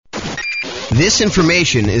This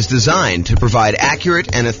information is designed to provide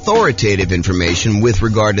accurate and authoritative information with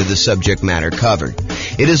regard to the subject matter covered.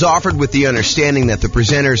 It is offered with the understanding that the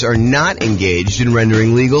presenters are not engaged in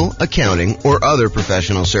rendering legal, accounting, or other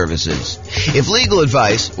professional services. If legal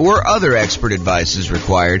advice or other expert advice is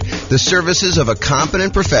required, the services of a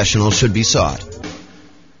competent professional should be sought.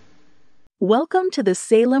 Welcome to the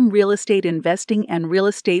Salem Real Estate Investing and Real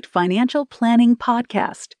Estate Financial Planning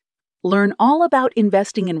Podcast. Learn all about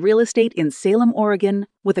investing in real estate in Salem, Oregon,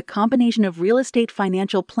 with a combination of real estate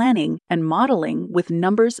financial planning and modeling with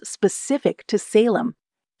numbers specific to Salem,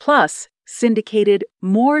 plus syndicated,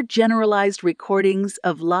 more generalized recordings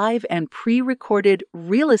of live and pre-recorded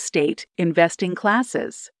real estate investing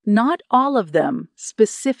classes, not all of them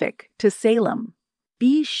specific to Salem.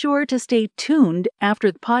 Be sure to stay tuned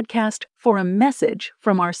after the podcast for a message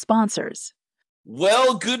from our sponsors.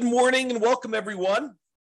 Well, good morning and welcome, everyone.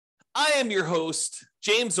 I am your host,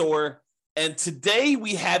 James Orr, and today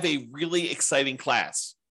we have a really exciting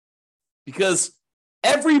class because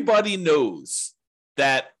everybody knows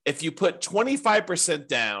that if you put 25%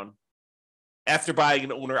 down after buying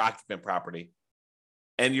an owner-occupant property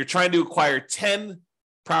and you're trying to acquire 10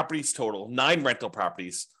 properties total, 9 rental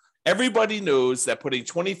properties, everybody knows that putting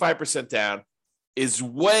 25% down is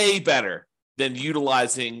way better than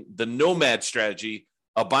utilizing the Nomad strategy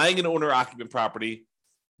of buying an owner-occupant property,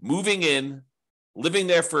 moving in, living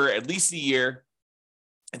there for at least a year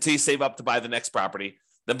until you save up to buy the next property,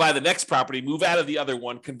 then buy the next property, move out of the other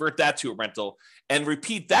one, convert that to a rental, and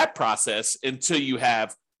repeat that process until you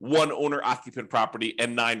have 1 owner-occupant property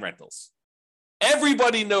and 9 rentals.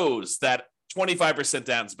 Everybody knows that 25%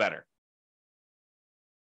 down is better.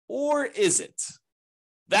 Or is it?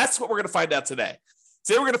 That's what we're going to find out today.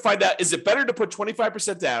 Today we're going to find out, is it better to put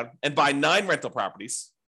 25% down and buy 9 rental properties?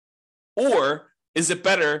 Or is it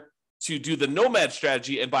better to do the Nomad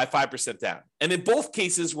strategy and buy 5% down? And in both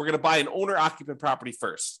cases, we're going to buy an owner-occupant property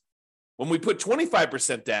first. When we put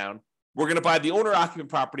 25% down, we're going to buy the owner-occupant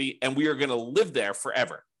property and we are going to live there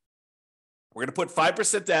forever. We're going to put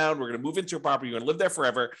 5% down. We're going to move into a property. You're going to live there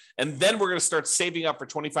forever. And then we're going to start saving up for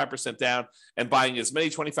 25% down and buying as many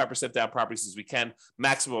 25% down properties as we can,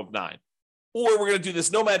 maximum of 9. Or we're going to do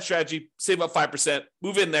this Nomad strategy, save up 5%,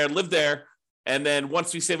 move in there, live there. And then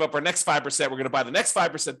once we save up our next 5%, we're going to buy the next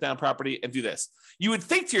 5% down property and do this. You would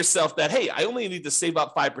think to yourself that, hey, I only need to save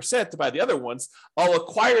up 5% to buy the other ones. I'll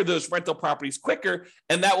acquire those rental properties quicker,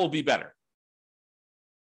 and that will be better.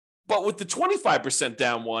 But with the 25%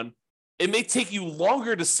 down one, it may take you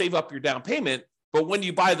longer to save up your down payment, but when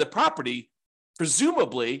you buy the property,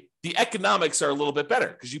 presumably the economics are a little bit better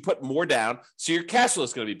because you put more down, so your cash flow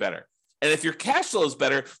is going to be better. And if your cash flow is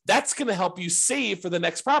better, that's going to help you save for the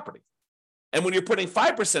next property. And when you're putting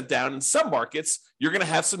 5% down in some markets, you're going to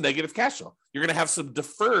have some negative cash flow. You're going to have some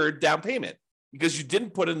deferred down payment because you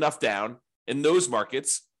didn't put enough down in those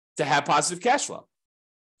markets to have positive cash flow.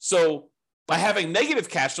 So by having negative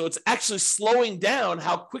cash flow, it's actually slowing down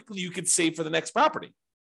how quickly you can save for the next property.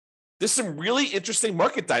 There's some really interesting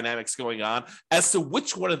market dynamics going on as to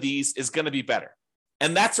which one of these is going to be better.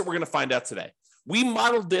 And that's what we're going to find out today. We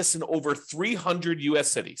modeled this in over 300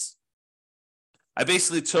 U.S. cities. I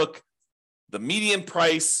basically took the median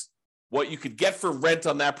price, what you could get for rent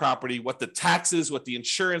on that property, what the taxes, what the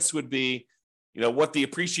insurance would be, what the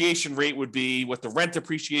appreciation rate would be, what the rent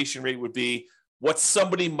appreciation rate would be, what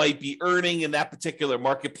somebody might be earning in that particular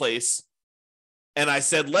marketplace. And I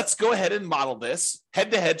said, let's go ahead and model this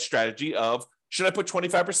head-to-head strategy of, should I put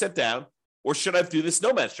 25% down or should I do this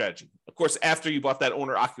Nomad strategy? Of course, after you bought that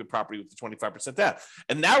owner-occupant property with the 25% down.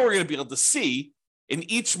 And now we're going to be able to see in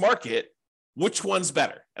each market which one's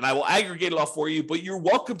better. And I will aggregate it all for you, but you're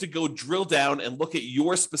welcome to go drill down and look at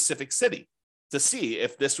your specific city to see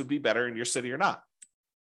if this would be better in your city or not.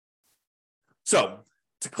 So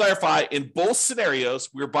to clarify, in both scenarios,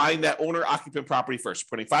 we're buying that owner-occupant property first.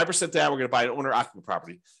 We're putting 5% down, we're going to buy an owner-occupant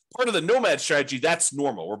property. Part of the Nomad strategy, that's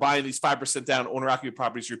normal. We're buying these 5% down owner-occupant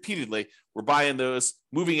properties repeatedly. We're buying those,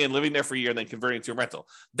 moving in, living there for a year, and then converting to a rental.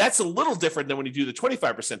 That's a little different than when you do the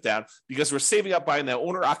 25% down because we're saving up buying that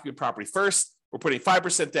owner-occupant property first. We're putting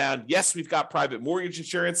 5% down. Yes, we've got private mortgage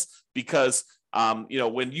insurance because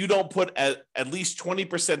when you don't put at least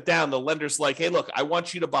 20% down, the lender's like, hey, look, I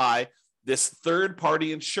want you to buy this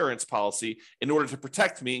third-party insurance policy in order to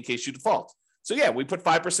protect me in case you default. So yeah, we put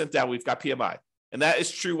 5% down, we've got PMI. And that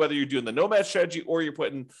is true whether you're doing the Nomad strategy or you're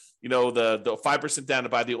putting, the 5% down to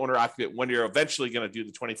buy the owner-occupant when you're eventually going to do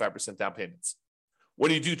the 25% down payments.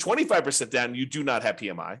 When you do 25% down, you do not have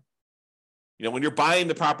PMI. When you're buying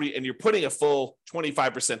the property and you're putting a full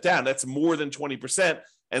 25% down, that's more than 20%.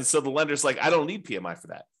 And so the lender's like, I don't need PMI for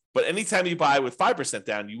that. But anytime you buy with 5%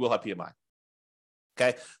 down, you will have PMI.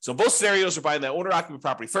 Okay, so in both scenarios, we're buying that owner-occupant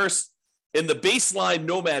property first. In the baseline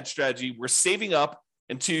Nomad strategy, we're saving up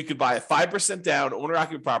until you could buy a 5% down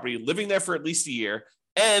owner-occupant property, living there for at least a year,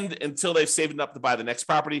 and until they've saved enough to buy the next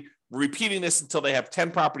property. We're repeating this until they have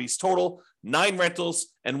 10 properties total, 9 rentals,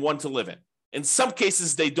 and 1 to live in. In some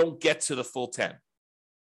cases, they don't get to the full 10.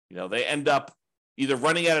 They end up either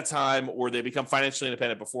running out of time or they become financially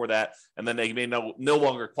independent before that, and then they may no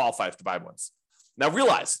longer qualify to buy ones. Now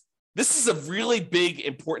realize, this is a really big,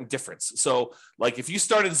 important difference. So like if you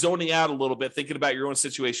started zoning out a little bit, thinking about your own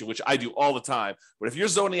situation, which I do all the time, but if you're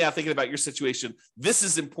zoning out thinking about your situation, this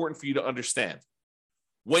is important for you to understand.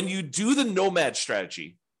 When you do the Nomad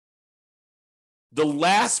strategy, the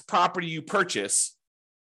last property you purchase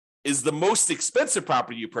is the most expensive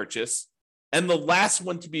property you purchase and the last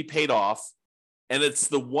one to be paid off, and it's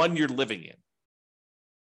the one you're living in.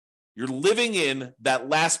 You're living in that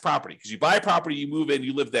last property because you buy a property, you move in,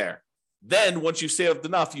 you live there. Then once you've saved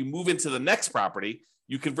enough, you move into the next property,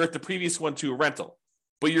 you convert the previous one to a rental.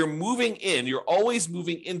 But you're moving in, you're always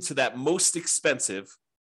moving into that most expensive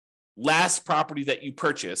last property that you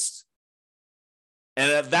purchased.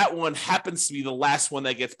 And that one happens to be the last one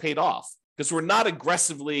that gets paid off because we're not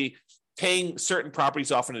aggressively paying certain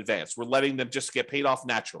properties off in advance. We're letting them just get paid off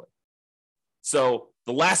naturally. So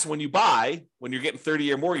the last one you buy when you're getting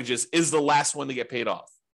 30-year mortgages is the last one to get paid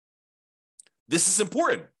off. This is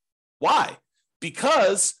important. Why?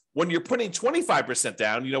 Because when you're putting 25%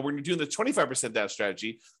 down, when you're doing the 25% down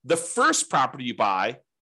strategy, the first property you buy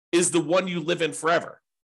is the one you live in forever.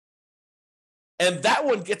 And that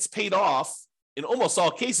one gets paid off in almost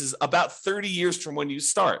all cases about 30 years from when you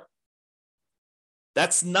start.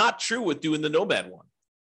 That's not true with doing the Nomad one.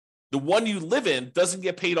 The one you live in doesn't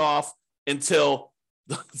get paid off until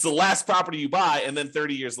it's the last property you buy and then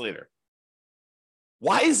 30 years later.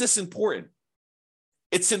 Why is this important?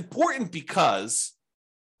 It's important because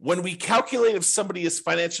when we calculate if somebody is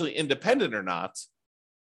financially independent or not,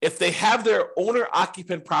 if they have their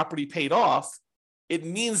owner-occupant property paid off, it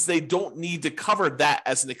means they don't need to cover that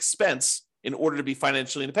as an expense in order to be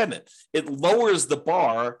financially independent. It lowers the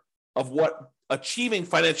bar of what achieving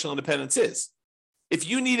financial independence is. If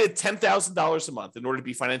you needed $10,000 a month in order to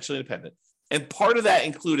be financially independent, and part of that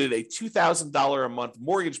included a $2,000 a month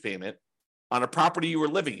mortgage payment on a property you were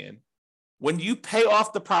living in, when you pay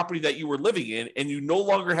off the property that you were living in and you no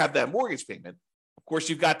longer have that mortgage payment, of course,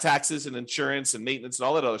 you've got taxes and insurance and maintenance and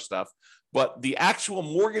all that other stuff, but the actual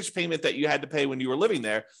mortgage payment that you had to pay when you were living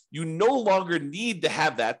there, you no longer need to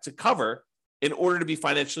have that to cover in order to be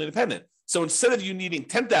financially independent. So instead of you needing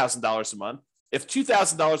 $10,000 a month, if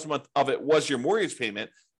 $2,000 a month of it was your mortgage payment,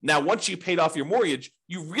 now once you paid off your mortgage,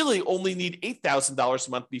 you really only need $8,000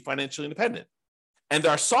 a month to be financially independent. And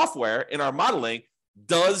our software in our modeling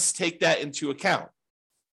does take that into account.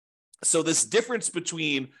 So this difference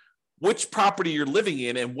between which property you're living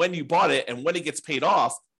in and when you bought it and when it gets paid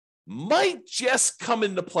off might just come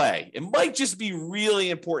into play. It might just be really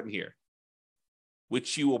important here,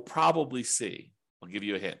 which you will probably see. I'll give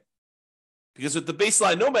you a hint. Because with the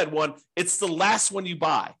baseline Nomad one, it's the last one you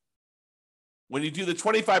buy. When you do the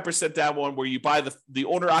 25% down one where you buy the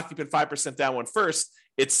owner-occupant 5% down one first,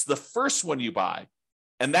 it's the first one you buy.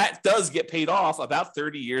 And that does get paid off about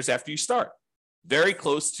 30 years after you start. Very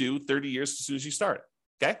close to 30 years as soon as you start.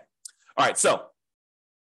 Okay? All right, so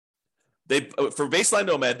for baseline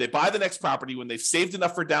Nomad, they buy the next property when they've saved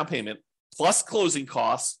enough for down payment, plus closing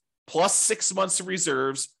costs, plus 6 months of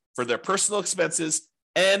reserves for their personal expenses,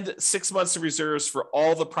 and 6 months of reserves for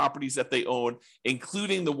all the properties that they own,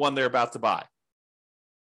 including the one they're about to buy.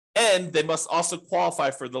 And they must also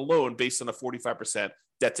qualify for the loan based on a 45%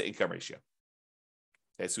 debt to income ratio.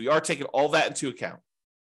 Okay, so we are taking all that into account.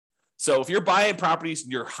 So if you're buying properties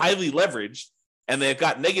and you're highly leveraged and they've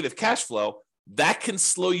got negative cash flow, that can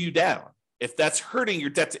slow you down if that's hurting your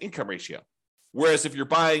debt to income ratio. Whereas if you're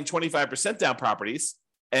buying 25% down properties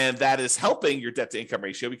and that is helping your debt to income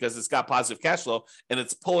ratio because it's got positive cash flow and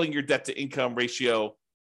it's pulling your debt to income ratio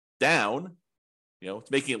down,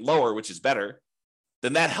 it's making it lower, which is better,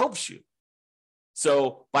 then that helps you.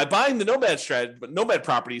 So by buying the Nomad strategy, but Nomad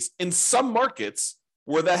properties in some markets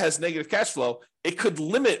where that has negative cash flow, it could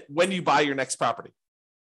limit when you buy your next property.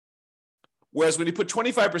 Whereas when you put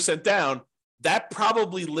 25% down, that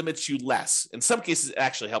probably limits you less. In some cases, it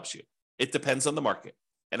actually helps you. It depends on the market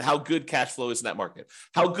and how good cash flow is in that market,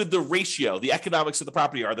 how good the ratio, the economics of the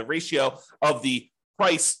property are, the ratio of the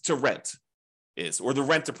price to rent is, or the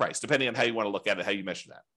rent to price, depending on how you want to look at it, how you measure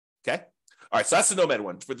that. Okay? All right, so that's the Nomad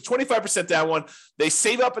one. For the 25% down one, they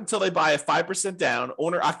save up until they buy a 5% down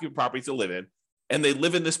owner-occupant property to live in, and they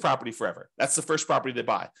live in this property forever. That's the first property they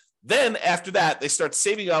buy. Then after that, they start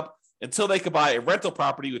saving up until they could buy a rental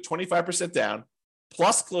property with 25% down,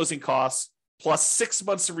 plus closing costs, plus 6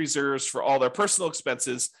 months of reserves for all their personal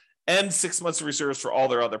expenses, and 6 months of reserves for all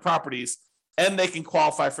their other properties. And they can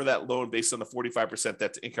qualify for that loan based on the 45%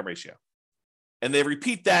 debt to income ratio. And they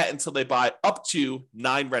repeat that until they buy up to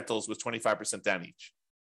 9 rentals with 25% down each.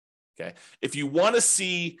 Okay. If you want to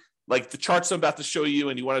see like the charts I'm about to show you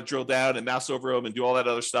and you want to drill down and mouse over them and do all that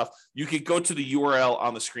other stuff, you can go to the URL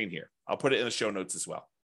on the screen here. I'll put it in the show notes as well.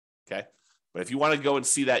 Okay. But if you want to go and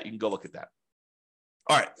see that, you can go look at that.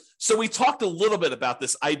 All right. So we talked a little bit about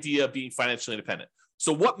this idea of being financially independent.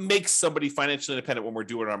 So what makes somebody financially independent when we're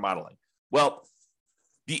doing our modeling? Well,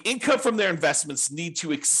 the income from their investments need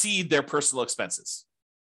to exceed their personal expenses.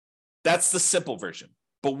 That's the simple version.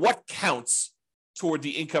 But what counts toward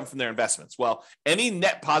the income from their investments? Well, any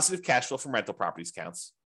net positive cash flow from rental properties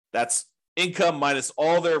counts. That's income minus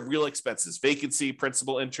all their real expenses, vacancy,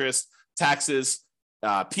 principal, interest, taxes,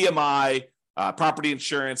 PMI, property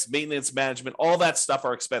insurance, maintenance, management, all that stuff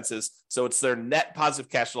are expenses. So it's their net positive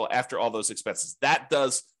cash flow after all those expenses. That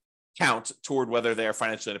does count toward whether they are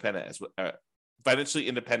financially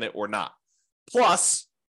independent or not. Plus,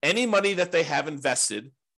 any money that they have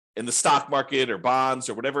invested in the stock market or bonds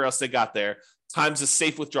or whatever else they got there times a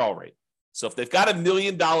safe withdrawal rate. So if they've got $1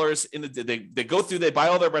 million they go through, they buy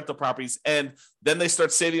all their rental properties, and then they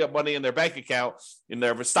start saving up money in their bank account, in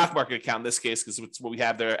their stock market account in this case, because it's what we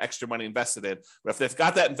have their extra money invested in. But if they've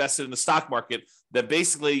got that invested in the stock market, then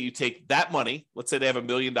basically you take that money, let's say they have $1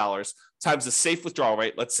 million, times the safe withdrawal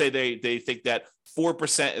rate. Let's say they think that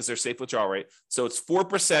 4% is their safe withdrawal rate. So it's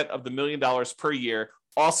 4% of the $1 million per year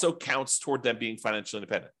also counts toward them being financially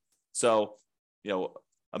independent. So, $1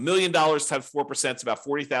 million times 4% is about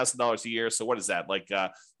 $40,000 a year. So what is that? Like,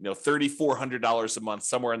 $3,400 a month,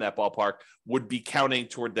 somewhere in that ballpark would be counting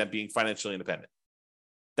toward them being financially independent.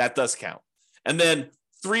 That does count. And then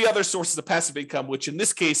 3 other sources of passive income, which in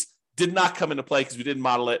this case did not come into play because we didn't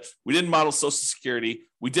model it. We didn't model Social Security.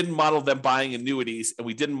 We didn't model them buying annuities, and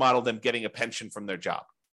we didn't model them getting a pension from their job.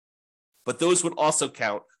 But those would also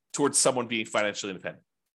count towards someone being financially independent.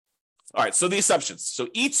 All right, so the assumptions. So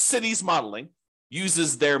each city's modeling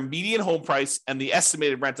uses their median home price and the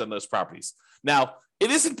estimated rent on those properties. Now,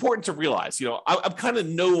 it is important to realize, I'm kind of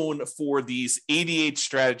known for these 88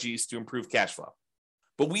 strategies to improve cash flow,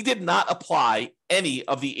 but we did not apply any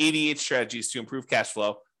of the 88 strategies to improve cash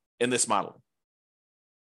flow in this modeling.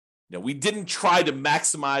 We didn't try to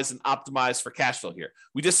maximize and optimize for cash flow here.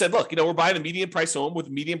 We just said, look, we're buying a median price home with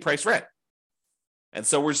median price rent. And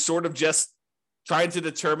so we're sort of just trying to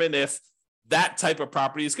determine if that type of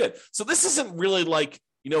property is good. So this isn't really like,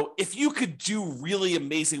 if you could do really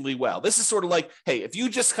amazingly well. This is sort of like, hey, if you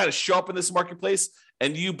just kind of show up in this marketplace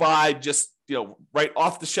and you buy just, right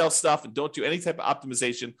off the shelf stuff and don't do any type of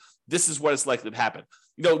optimization, this is what is likely to happen.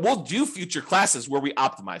 We'll do future classes where we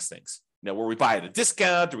optimize things, where we buy at a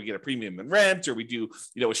discount or we get a premium in rent or we do,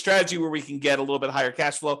 a strategy where we can get a little bit higher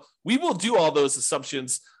cash flow. We will do all those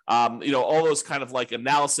assumptions, all those kind of like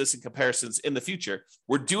analysis and comparisons in the future.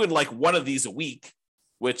 We're doing like one of these a week,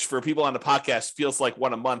 which for people on the podcast feels like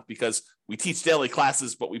one a month because we teach daily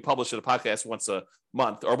classes, but we publish a podcast once a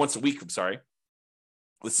month or once a week,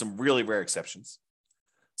 with some really rare exceptions.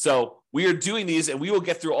 So we are doing these and we will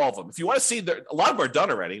get through all of them. If you want to see, a lot of them are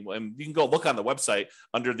done already. And you can go look on the website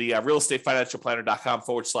under the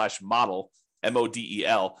realestatefinancialplanner.com/model,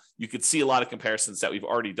 MODEL. You can see a lot of comparisons that we've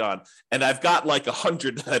already done. And I've got like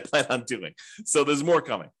 100 that I plan on doing. So there's more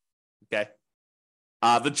coming. Okay.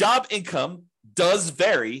 The job income does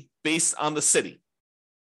vary based on the city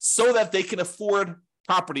so that they can afford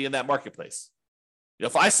property in that marketplace.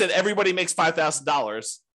 If I said everybody makes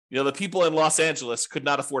 $5,000, the people in Los Angeles could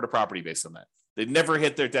not afford a property based on that. They'd never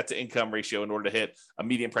hit their debt to income ratio in order to hit a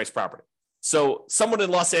median price property. So someone in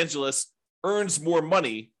Los Angeles earns more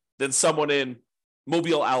money than someone in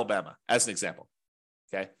Mobile, Alabama, as an example.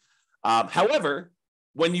 Okay. However,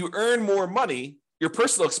 when you earn more money, your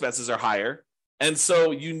personal expenses are higher. And so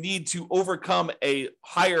you need to overcome a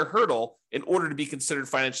higher hurdle in order to be considered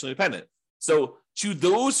financially independent. So to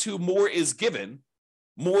those who more is given,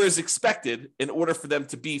 more is expected in order for them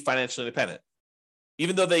to be financially independent.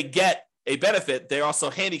 Even though they get a benefit, they're also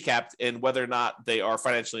handicapped in whether or not they are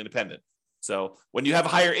financially independent. So when you have a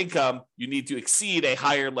higher income, you need to exceed a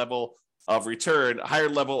higher level of return, a higher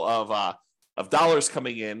level of dollars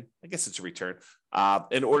coming in. I guess it's a return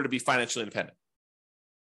in order to be financially independent.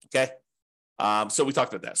 Okay. So we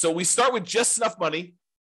talked about that. So we start with just enough money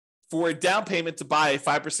for a down payment to buy a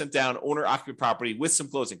 5% down owner-occupant property with some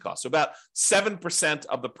closing costs. So about 7%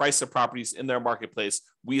 of the price of properties in their marketplace,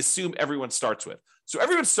 we assume everyone starts with. So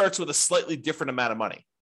everyone starts with a slightly different amount of money.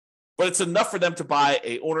 but it's enough for them to buy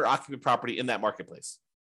a owner-occupant property in that marketplace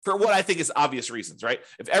for what I think is obvious reasons, right?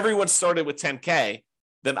 If everyone started with 10K,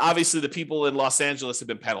 then obviously the people in Los Angeles have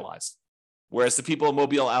been penalized, whereas the people in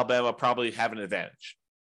Mobile, Alabama probably have an advantage.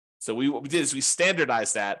 So what we did is we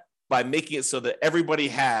standardized that by making it so that everybody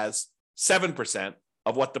has 7%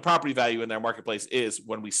 of what the property value in their marketplace is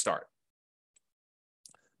when we start.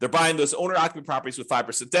 They're buying those owner-occupant properties with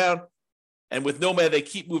 5% down, and with Nomad, they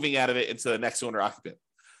keep moving out of it into the next owner-occupant.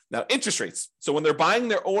 Now, interest rates. So when they're buying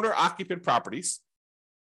their owner-occupant properties,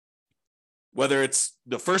 whether it's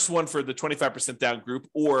the first one for the 25% down group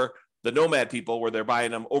or the Nomad people where they're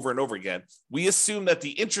buying them over and over again, we assume that the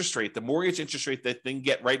interest rate, the mortgage interest rate that they can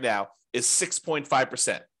get right now is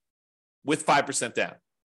 6.5% with 5% down.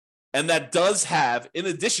 And that does have, in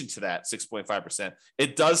addition to that 6.5%,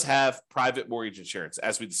 it does have private mortgage insurance,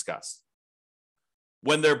 as we discussed.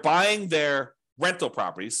 When they're buying their rental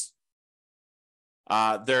properties,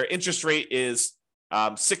 their interest rate is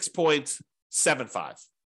 6.75.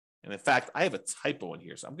 And in fact, I have a typo in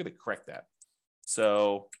here, so I'm going to correct that.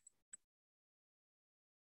 So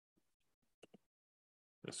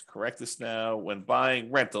let's correct this now. When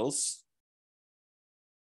buying rentals,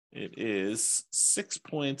 it is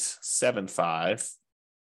 6.75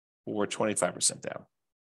 or 25% down.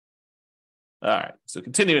 All right, so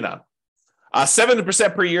continuing on.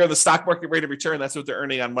 7% per year, the stock market rate of return, that's what they're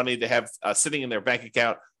earning on money they have sitting in their bank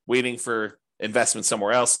account, waiting for investment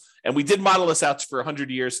somewhere else. And we did model this out for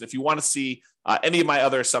 100 years. And if you want to see any of my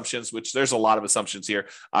other assumptions, which there's a lot of assumptions here,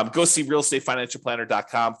 go see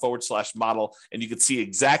realestatefinancialplanner.com/model, and you can see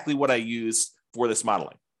exactly what I use for this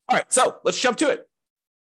modeling. All right, so let's jump to it.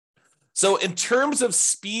 So in terms of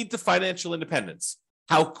speed to financial independence,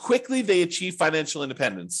 how quickly they achieve financial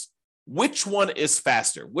independence, which one is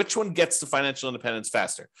faster? Which one gets to financial independence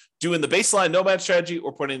faster? Doing the baseline Nomad strategy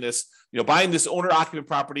or putting this, buying this owner-occupant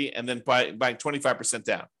property and then buying 25%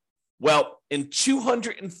 down? Well, in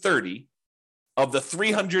 230 of the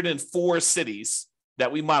 304 cities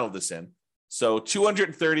that we modeled this in, so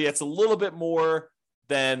 230, that's a little bit more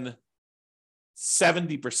than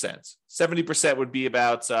 70%. 70% would be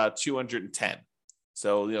about 210.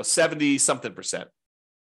 So, 70 something percent.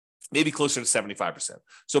 Maybe closer to 75%.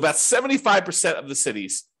 So about 75% of the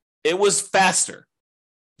cities, it was faster.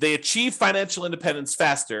 They achieved financial independence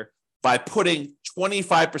faster by putting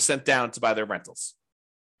 25% down to buy their rentals.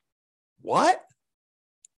 What?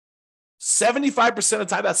 75% of the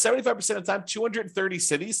time, about 75% of the time, 230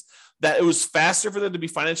 cities, that it was faster for them to be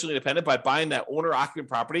financially independent by buying that owner-occupant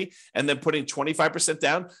property and then putting 25%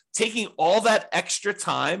 down, taking all that extra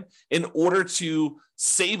time in order to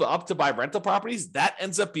save up to buy rental properties, that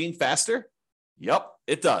ends up being faster? Yep,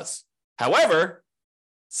 it does. However,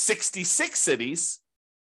 66 cities,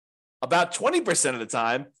 about 20% of the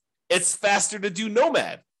time, it's faster to do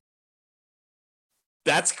Nomad.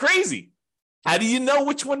 That's crazy. How do you know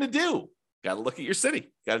which one to do? Got to look at your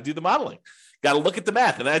city. Got to do the modeling. Got to look at the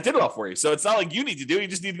math. And I did it all for you. So it's not like you need to do it. You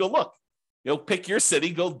just need to go look. Pick your city,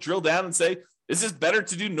 go drill down and say, is this better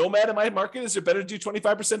to do Nomad in my market? Is it better to do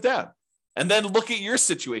 25% down? And then look at your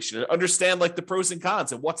situation and understand like the pros and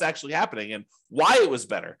cons and what's actually happening and why it was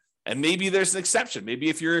better. And maybe there's an exception. Maybe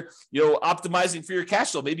if you're, optimizing for your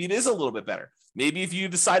cash flow, maybe it is a little bit better. Maybe if you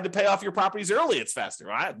decide to pay off your properties early, it's faster.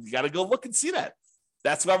 All right? You got to go look and see that.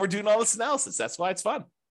 That's why we're doing all this analysis. That's why it's fun.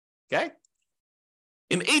 Okay.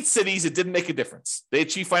 In 8 cities, it didn't make a difference. They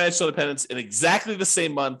achieved financial independence in exactly the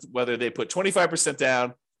same month, whether they put 25%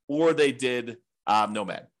 down or they did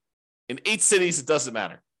Nomad. In 8 cities, it doesn't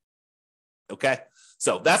matter. Okay.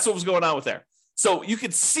 So that's what was going on with there. So you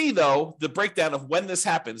can see, though, the breakdown of when this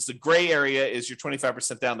happens. The gray area is your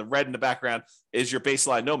 25% down. The red in the background is your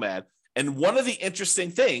baseline Nomad. And one of the interesting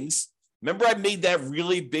things, remember I made that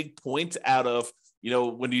really big point out of,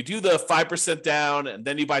 when you do the 5% down and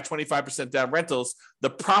then you buy 25% down rentals,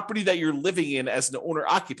 the property that you're living in as an owner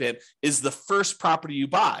occupant is the first property you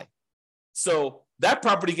buy. So that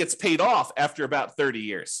property gets paid off after about 30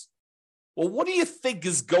 years. Well, what do you think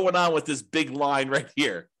is going on with this big line right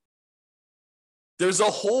here? There's a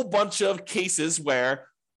whole bunch of cases where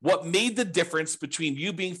what made the difference between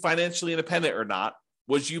you being financially independent or not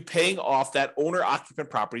was you paying off that owner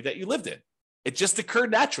occupant property that you lived in. It just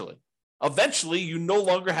occurred naturally. Eventually, you no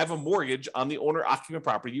longer have a mortgage on the owner-occupant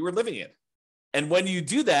property you were living in. And when you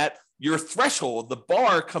do that, your threshold, the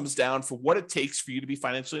bar comes down for what it takes for you to be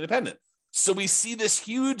financially independent. So we see this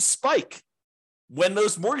huge spike when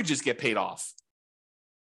those mortgages get paid off.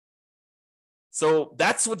 So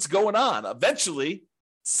that's what's going on. Eventually,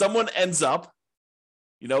 someone ends up,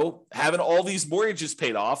 having all these mortgages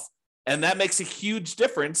paid off, and that makes a huge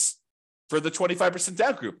difference for the 25%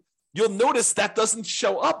 down group. you'll notice that doesn't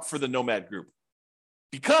show up for the Nomad group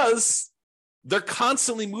because they're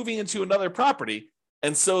constantly moving into another property.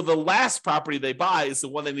 And so the last property they buy is the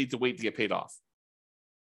one they need to wait to get paid off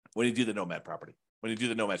when you do the Nomad property, when you do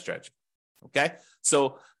the Nomad strategy. Okay.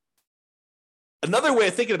 So another way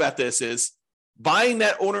of thinking about this is buying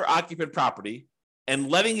that owner-occupant property and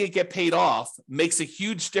letting it get paid off makes a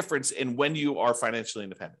huge difference in when you are financially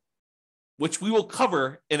independent, which we will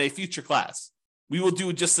cover in a future class. We will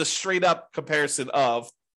do just a straight up comparison of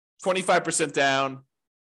 25% down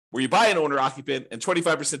where you buy an owner-occupant and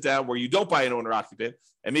 25% down where you don't buy an owner-occupant,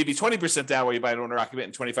 and maybe 20% down where you buy an owner-occupant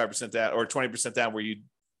and 25% down, or 20% down where you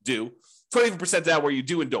do, 20% down where you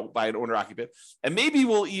do and don't buy an owner-occupant. And maybe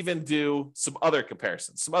we'll even do some other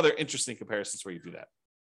comparisons, some other interesting comparisons where you do that.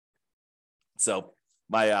 So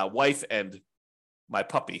my wife and my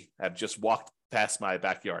puppy have just walked past my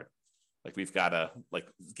backyard. Like we've got a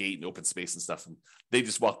gate and open space and stuff. And they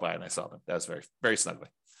just walked by and I saw them. That was very, very snuggly.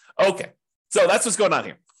 Okay. So that's what's going on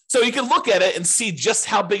here. So you can look at it and see just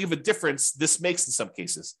how big of a difference this makes in some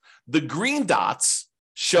cases. The green dots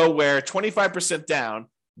show where 25% down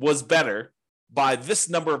was better by this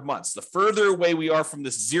number of months. The further away we are from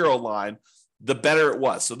this zero line, the better it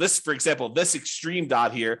was. So this, for example, this extreme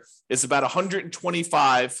dot here is about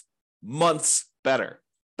 125 months better,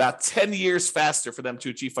 about 10 years faster for them to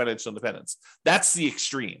achieve financial independence. That's the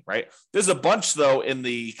extreme, right? There's a bunch, though, in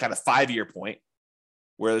the kind of 5-year point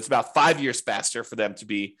where it's about 5 years faster for them to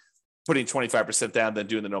be putting 25% down than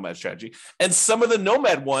doing the Nomad strategy. And some of the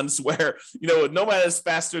Nomad ones where, Nomad is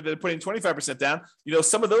faster than putting 25% down,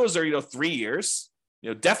 some of those are, 3 years,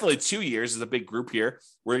 definitely 2 years is a big group here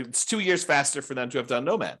where it's 2 years faster for them to have done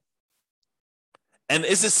Nomad. And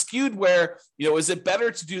is it skewed where, is it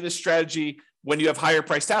better to do this strategy when you have higher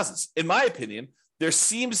priced houses? In my opinion, there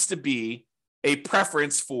seems to be a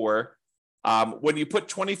preference for when you put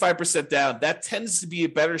 25% down, that tends to be a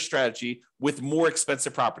better strategy with more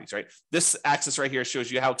expensive properties, right? This axis right here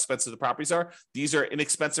shows you how expensive the properties are. These are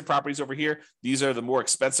inexpensive properties over here. These are the more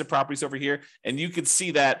expensive properties over here. And you can see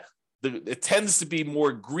that it tends to be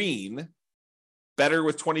more green, better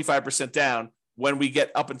with 25% down when we get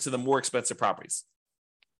up into the more expensive properties.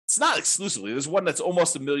 It's not exclusively. There's one that's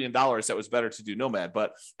almost $1 million that was better to do Nomad,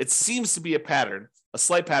 but it seems to be a pattern, a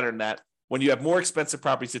slight pattern that when you have more expensive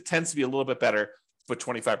properties, it tends to be a little bit better to put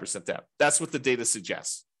 25% down. That's what the data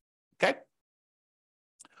suggests. Okay.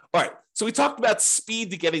 All right. So we talked about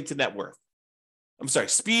speed to getting to net worth.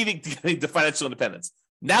 Speed to getting to financial independence.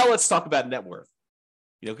 Now let's talk about net worth.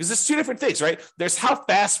 Because there's two different things, right? There's how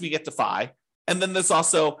fast we get to FI, and then there's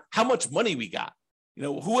also how much money we got.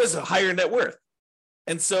 Who has a higher net worth?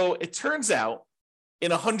 And so it turns out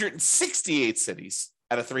in 168 cities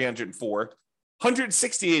out of 304,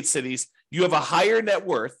 168 cities, you have a higher net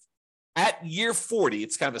worth at year 40.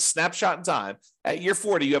 It's kind of a snapshot in time. At year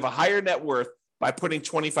 40, you have a higher net worth by putting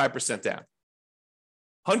 25% down.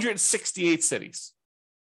 168 cities,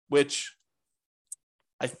 which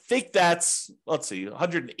I think that's,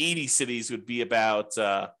 180 cities would be about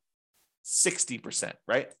 60%,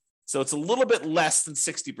 right? So it's a little bit less than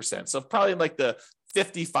 60%. So probably in like the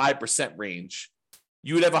 55% range,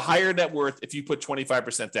 you would have a higher net worth if you put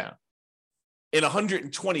 25% down. In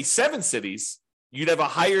 127 cities, you'd have a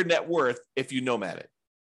higher net worth if you Nomad it.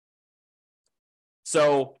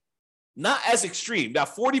 So not as extreme. Now,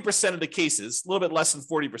 40% of the cases, a little bit less than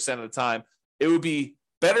 40% of the time, it would be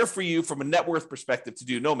better for you from a net worth perspective to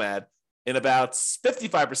do Nomad. In about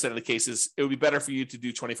 55% of the cases, it would be better for you to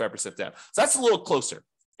do 25% down. So that's a little closer.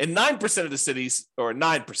 In 9% of the cities, or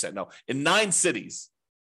 9%, no, in 9 cities,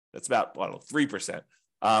 that's about, 3%,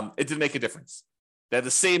 it didn't make a difference. They had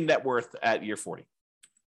the same net worth at year 40.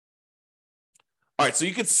 All right, so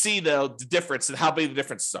you can see the difference and how big the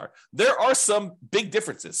differences are. There are some big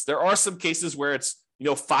differences. There are some cases where it's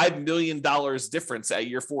 $5 million difference at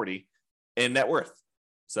year 40 in net worth.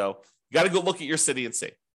 So you got to go look at your city and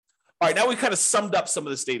see. All right, now we kind of summed up some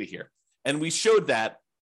of this data here, and we showed that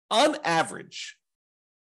on average,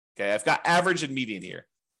 okay, I've got average and median here.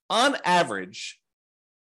 On average,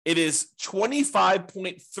 it is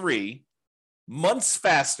 25.3 months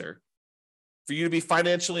faster for you to be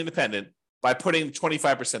financially independent by putting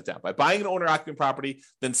 25% down, by buying an owner-occupant property,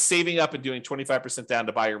 then saving up and doing 25% down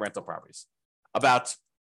to buy your rental properties. About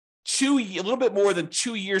a little bit more than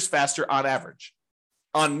 2 years faster on average.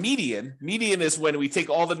 On median is when we take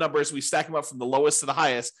all the numbers, we stack them up from the lowest to the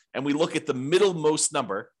highest, and we look at the middlemost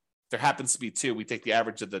number. There happens to be 2. We take the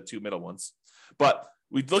average of the 2 middle ones. But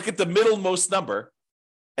we look at the middlemost number,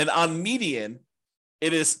 and on median,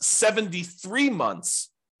 it is 73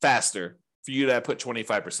 months faster for you to put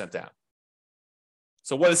 25% down.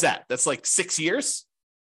 So what is that? That's like 6 years.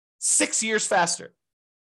 6 years faster.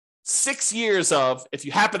 6 years of, if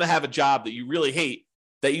you happen to have a job that you really hate,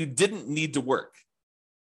 that you didn't need to work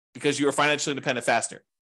because you were financially independent faster.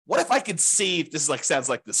 What if I could save, this is like, sounds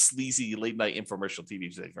like the sleazy late night infomercial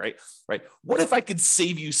TV thing, right? Right. What if I could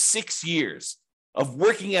save you 6 years of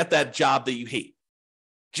working at that job that you hate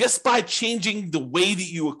just by changing the way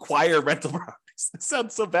that you acquire rental properties? That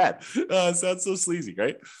sounds so bad. It sounds so sleazy,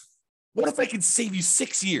 right? What if I could save you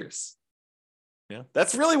 6 years? Yeah,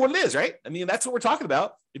 that's really what it is, right? I mean, that's what we're talking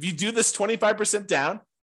about. If you do this 25% down,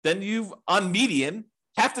 then you've, on median,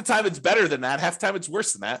 half the time it's better than that. Half the time it's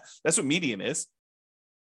worse than that. That's what median is.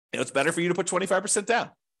 It's better for you to put 25% down.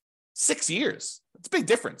 6 years. That's a big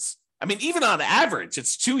difference. I mean, even on average,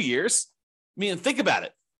 it's 2 years. I mean, think about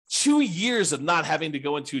it. 2 years of not having to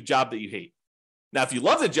go into a job that you hate. Now, if you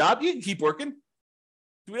love the job, you can keep working.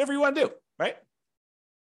 Do whatever you want to do, right?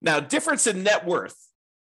 Now, difference in net worth.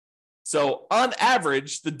 So on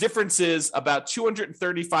average, the difference is about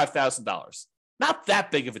 $235,000. Not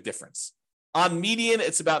that big of a difference. On median,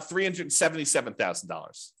 it's about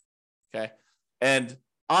 $377,000. Okay. And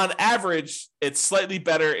on average, it's slightly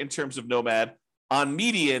better in terms of Nomad. On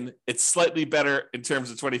median, it's slightly better in terms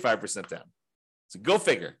of 25% down. So go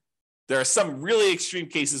figure. There are some really extreme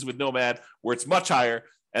cases with Nomad where it's much higher,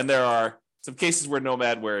 and there are some cases where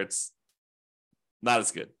Nomad where it's not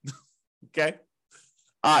as good. Okay.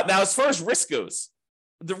 Now, as far as risk goes,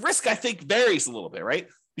 the risk, I think, varies a little bit, right?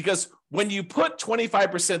 Because when you put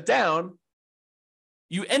 25% down,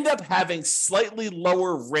 you end up having slightly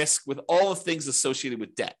lower risk with all the things associated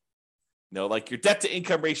with debt. You know, like your debt to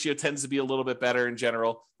income ratio tends to be a little bit better in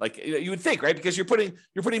general. Like you would think, right? Because you're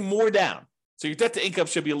putting more down. So your debt to income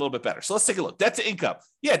should be a little bit better. So let's take a look. Debt to income.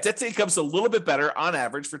 Yeah, debt to income is a little bit better on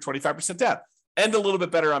average for 25% down and a little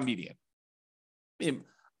bit better on median. I mean,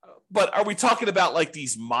 but are we talking about like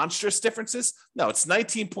these monstrous differences? No, it's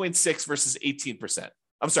 19.6 versus 18%.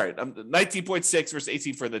 I'm sorry, 19.6 versus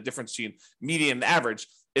 18 for the difference between median and average.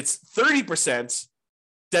 It's 30%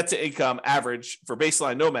 debt to income average for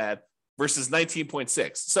baseline Nomad versus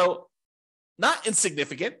 19.6. So not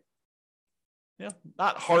insignificant,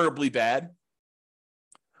 not horribly bad.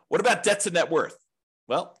 What about debt to net worth?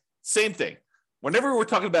 Well, same thing. Whenever we're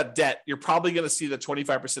talking about debt, you're probably going to see that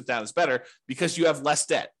 25% down is better because you have less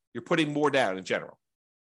debt. You're putting more down in general.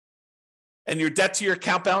 And your debt to your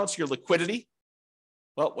account balance, your liquidity.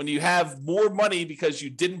 Well, when you have more money because you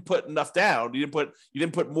didn't put enough down, you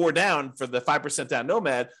didn't put more down for the 5% down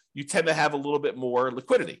Nomad, you tend to have a little bit more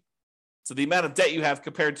liquidity. So the amount of debt you have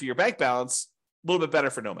compared to your bank balance, a little bit better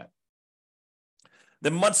for Nomad.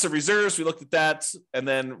 Then months of reserves, we looked at that, and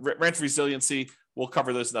then rent resiliency, we'll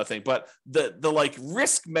cover those another thing. But the like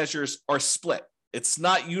risk measures are split. It's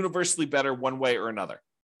not universally better one way or another.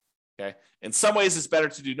 Okay. In some ways, it's better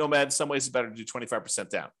to do Nomad. In some ways, it's better to do 25%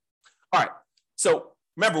 down. All right. So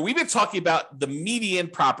remember, we've been talking about the median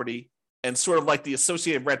property and sort of like the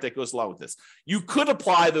associated rent that goes along with this. You could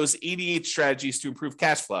apply those 88 strategies to improve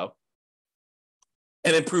cash flow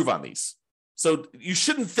and improve on these. So you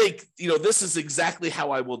shouldn't think, this is exactly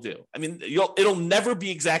how I will do. I mean, it'll never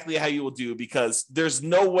be exactly how you will do because there's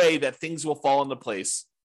no way that things will fall into place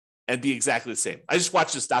and be exactly the same. I just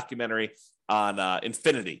watched this documentary on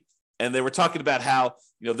Infinity, and they were talking about how,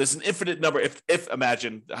 there's an infinite number, if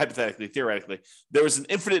imagine, hypothetically, theoretically, there was an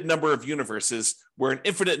infinite number of universes where an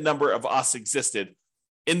infinite number of us existed.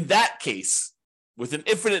 In that case, with an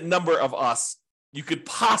infinite number of us, you could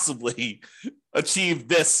possibly achieve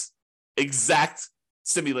this exact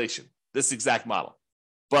simulation, this exact model.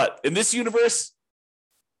 But in this universe,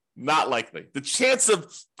 not likely. The chance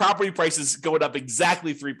of property prices going up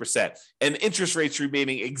exactly 3% and interest rates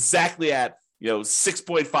remaining exactly at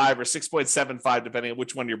 6.5 or 6.75, depending on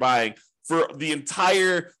which one you're buying, for the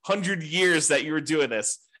entire 100 years that you were doing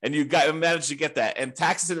this, and you managed to get that, and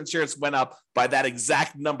taxes and insurance went up by that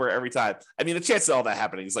exact number every time. I mean, the chance of all that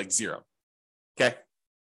happening is like zero. Okay.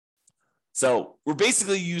 So we're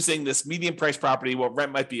basically using this median price property, what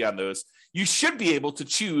rent might be on those. You should be able to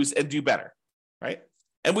choose and do better, right?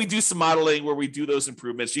 And we do some modeling where we do those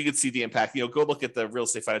improvements. You can see the impact. Go look at the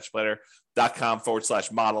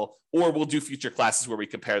realestatefinancialplanner.com/model, or we'll do future classes where we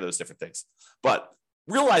compare those different things. But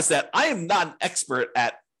realize that I am not an expert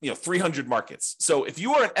at 300 markets. So if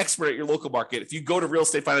you are an expert at your local market, if you go to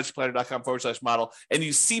realestatefinancialplanner.com/model and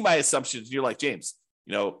you see my assumptions, you're like, James,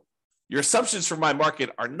 your assumptions for my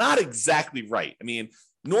market are not exactly right. I mean,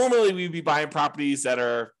 normally we'd be buying properties that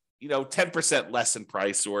are 10% less in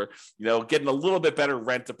price, or, getting a little bit better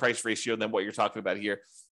rent to price ratio than what you're talking about here.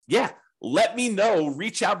 Yeah. Let me know,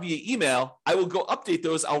 reach out via email. I will go update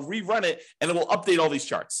those. I'll rerun it and it will update all these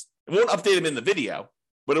charts. It won't update them in the video,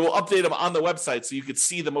 but it will update them on the website so you could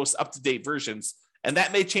see the most up-to-date versions. And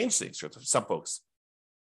that may change things for some folks,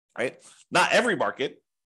 right? Not every market,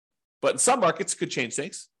 but in some markets it could change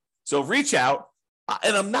things. So reach out.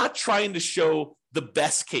 And I'm not trying to show the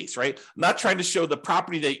best case, right? I'm not trying to show the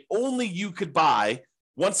property that only you could buy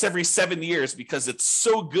once every 7 years because it's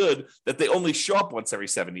so good that they only show up once every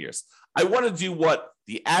 7 years. I want to do what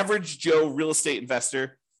the average Joe real estate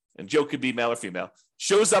investor, and Joe could be male or female,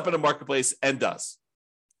 shows up in a marketplace and does.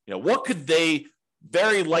 What could they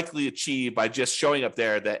very likely achieve by just showing up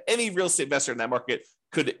there that any real estate investor in that market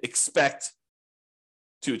could expect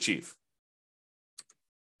to achieve?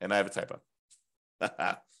 And I have a typo.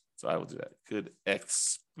 So I will do that. Could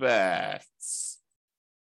expect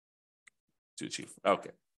to achieve.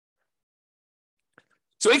 Okay.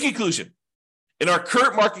 So in conclusion, in our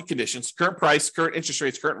current market conditions, current price, current interest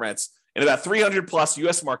rates, current rents, in about 300 plus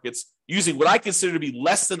US markets, using what I consider to be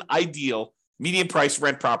less than ideal median price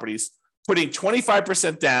rent properties, putting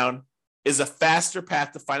 25% down is a faster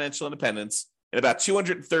path to financial independence in about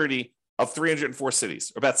 230 of 304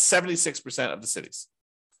 cities, or about 76% of the cities.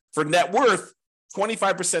 For net worth,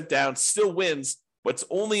 25% down still wins, but it's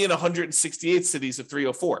only in 168 cities of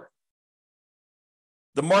 304.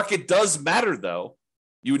 The market does matter, though.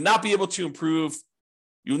 You would not be able to improve.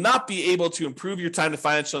 You will not be able to improve your time to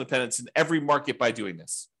financial independence in every market by doing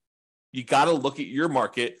this. You got to look at your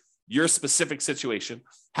market, your specific situation,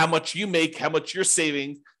 how much you make, how much you're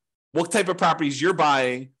saving, what type of properties you're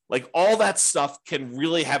buying. Like all that stuff can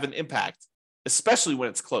really have an impact, especially when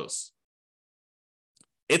it's close.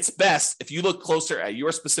 It's best if you look closer at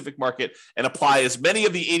your specific market and apply as many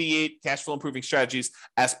of the 88 cash flow improving strategies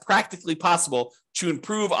as practically possible to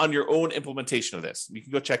improve on your own implementation of this. You can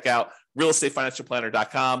go check out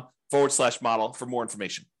realestatefinancialplanner.com/model for more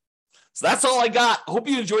information. So that's all I got. I hope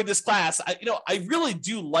you enjoyed this class. I really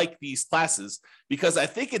do like these classes because I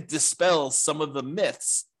think it dispels some of the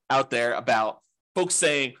myths out there about folks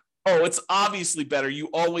saying, oh, it's obviously better. You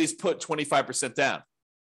always put 25% down.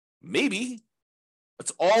 Maybe.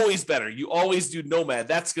 It's always better. You always do Nomad.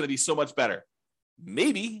 That's going to be so much better.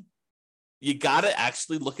 Maybe. You got to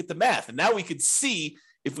actually look at the math. And now we can see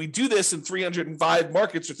if we do this in 305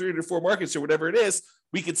 markets or 304 markets or whatever it is,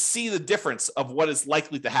 we could see the difference of what is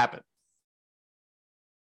likely to happen.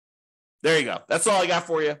 There you go. That's all I got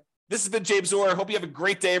for you. This has been James Orr. Hope you have a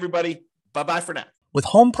great day, everybody. Bye-bye for now. With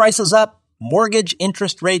home prices up, mortgage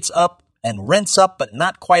interest rates up, and rents up but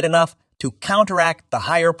not quite enough to counteract the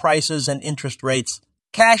higher prices and interest rates,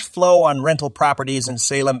 cash flow on rental properties in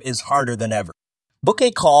Salem is harder than ever. Book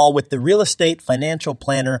a call with the Real Estate Financial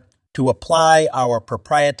Planner to apply our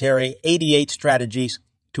proprietary 88 strategies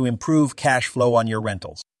to improve cash flow on your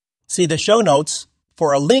rentals. See the show notes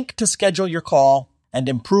for a link to schedule your call and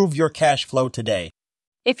improve your cash flow today.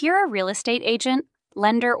 If you're a real estate agent,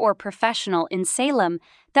 lender, or professional in Salem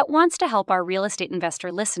that wants to help our real estate investor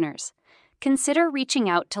listeners, consider reaching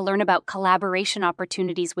out to learn about collaboration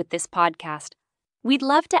opportunities with this podcast. We'd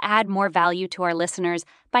love to add more value to our listeners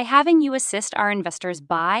by having you assist our investors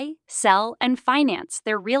buy, sell, and finance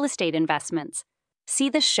their real estate investments. See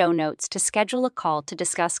the show notes to schedule a call to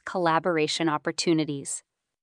discuss collaboration opportunities.